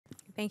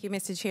Thank you,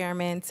 Mr.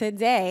 Chairman.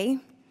 Today,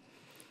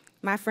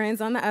 my friends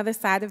on the other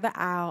side of the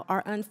aisle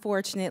are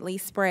unfortunately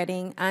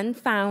spreading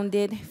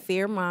unfounded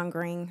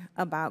fear-mongering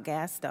about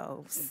gas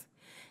stoves.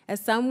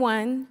 As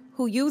someone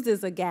who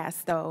uses a gas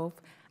stove,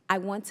 I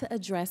want to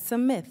address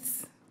some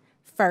myths.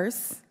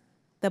 First,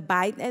 the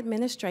Biden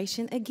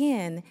administration,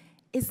 again,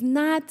 is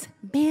not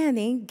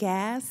banning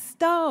gas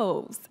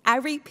stoves. I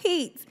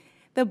repeat,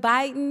 the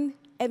Biden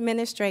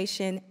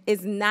administration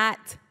is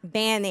not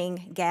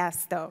banning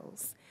gas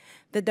stoves.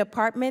 The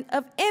Department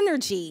of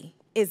Energy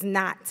is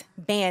not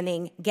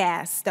banning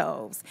gas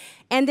stoves.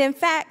 And in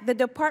fact, the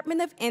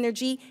Department of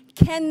Energy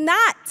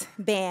cannot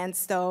ban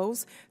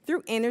stoves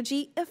through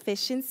energy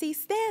efficiency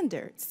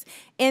standards.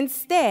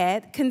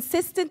 Instead,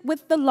 consistent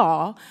with the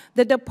law,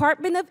 the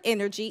Department of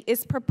Energy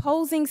is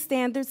proposing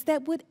standards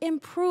that would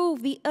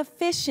improve the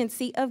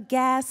efficiency of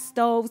gas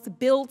stoves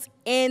built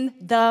in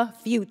the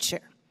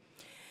future.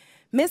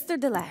 Mr.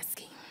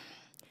 Delasky,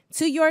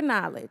 to your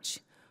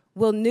knowledge,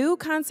 will new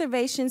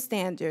conservation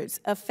standards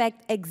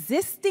affect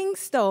existing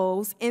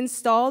stoves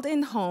installed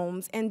in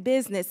homes and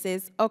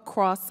businesses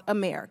across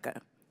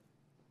America?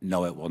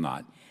 No, it will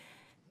not.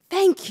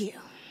 Thank you.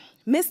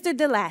 Mr.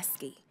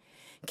 Delasky,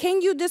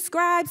 can you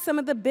describe some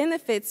of the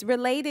benefits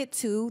related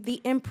to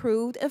the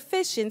improved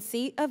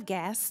efficiency of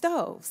gas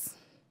stoves?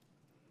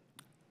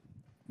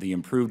 The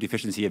improved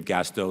efficiency of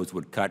gas stoves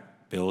would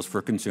cut bills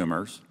for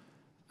consumers.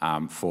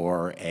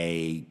 For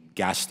a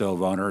gas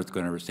stove owner, it's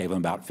going to save them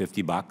about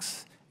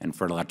 $50. And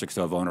for an electric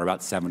stove owner, about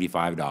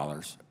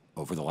 $75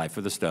 over the life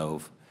of the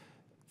stove.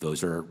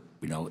 Those are,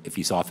 if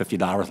you saw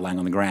 $50 lying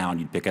on the ground,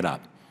 you'd pick it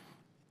up.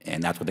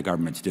 And that's what the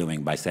government's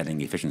doing by setting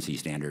the efficiency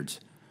standards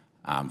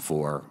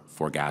for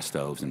gas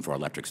stoves and for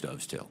electric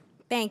stoves, too.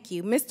 Thank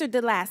you. Mr.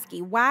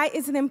 Delasky, why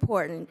is it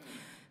important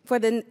for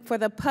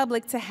the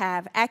public to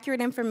have accurate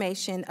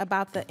information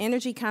about the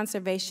energy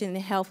conservation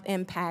and health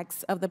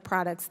impacts of the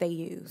products they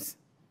use?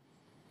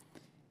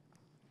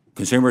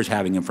 Consumers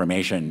having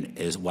information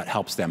is what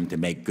helps them to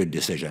make good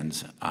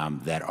decisions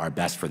that are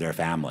best for their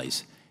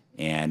families.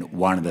 And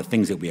one of the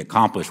things that we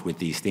accomplish with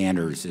these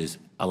standards is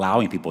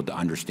allowing people to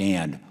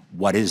understand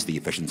what is the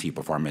efficiency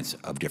performance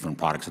of different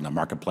products in the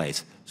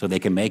marketplace so they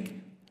can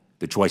make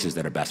the choices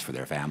that are best for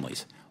their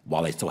families.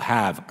 While they still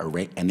have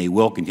and they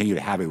will continue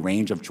to have a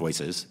range of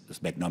choices,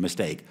 just make no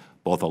mistake,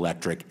 both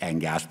electric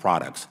and gas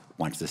products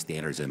once the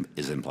standard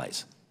is in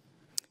place.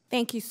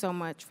 Thank you so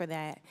much for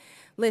that.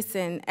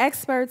 Listen,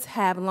 experts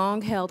have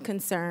long held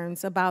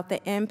concerns about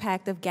the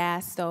impact of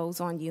gas stoves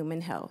on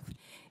human health.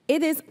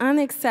 It is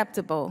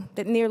unacceptable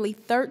that nearly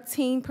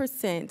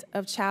 13%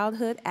 of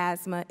childhood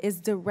asthma is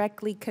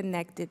directly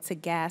connected to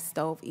gas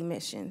stove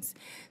emissions.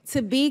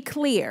 To be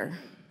clear,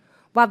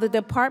 while the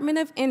Department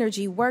of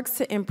Energy works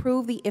to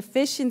improve the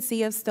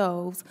efficiency of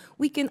stoves,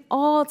 we can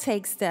all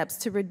take steps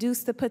to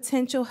reduce the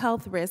potential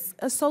health risks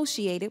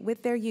associated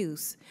with their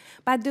use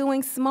by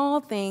doing small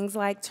things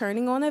like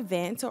turning on a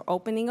vent or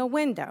opening a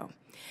window.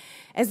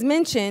 As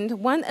mentioned,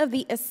 one of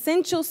the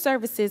essential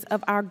services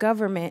of our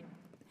government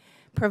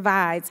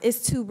provides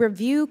is to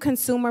review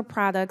consumer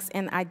products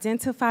and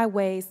identify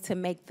ways to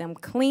make them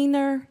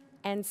cleaner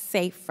and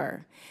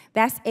safer.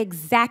 That's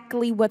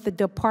exactly what the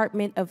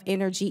Department of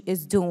Energy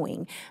is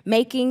doing,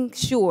 making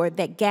sure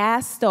that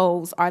gas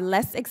stoves are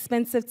less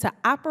expensive to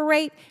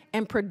operate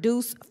and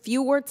produce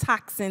fewer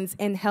toxins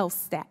and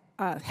health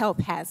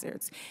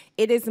hazards.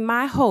 It is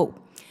my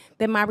hope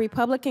that my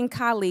Republican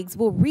colleagues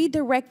will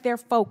redirect their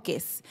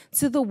focus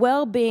to the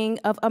well-being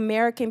of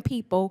American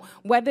people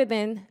rather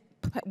than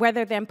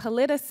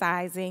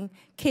politicizing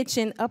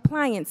kitchen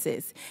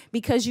appliances.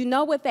 Because you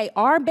know what they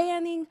are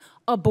banning?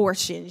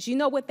 Abortions. You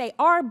know what they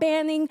are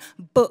banning?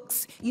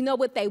 Books. You know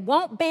what they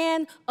won't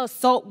ban?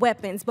 Assault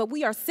weapons. But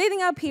we are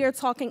sitting up here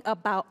talking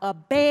about a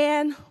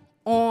ban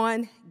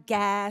on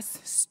gas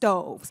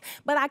stoves.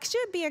 But I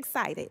should be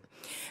excited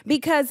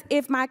because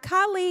if my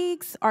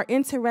colleagues are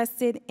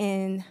interested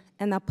in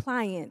an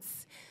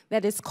appliance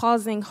that is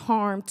causing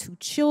harm to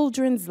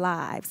children's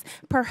lives,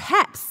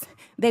 perhaps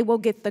they will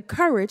get the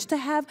courage to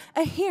have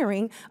a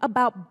hearing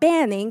about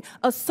banning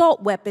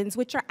assault weapons,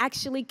 which are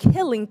actually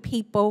killing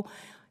people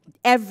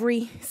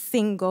every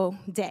single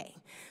day.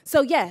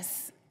 So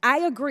yes, I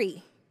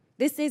agree.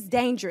 This is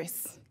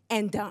dangerous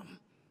and dumb.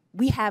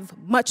 We have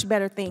much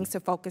better things to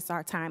focus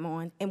our time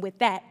on. And with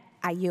that,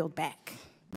 I yield back.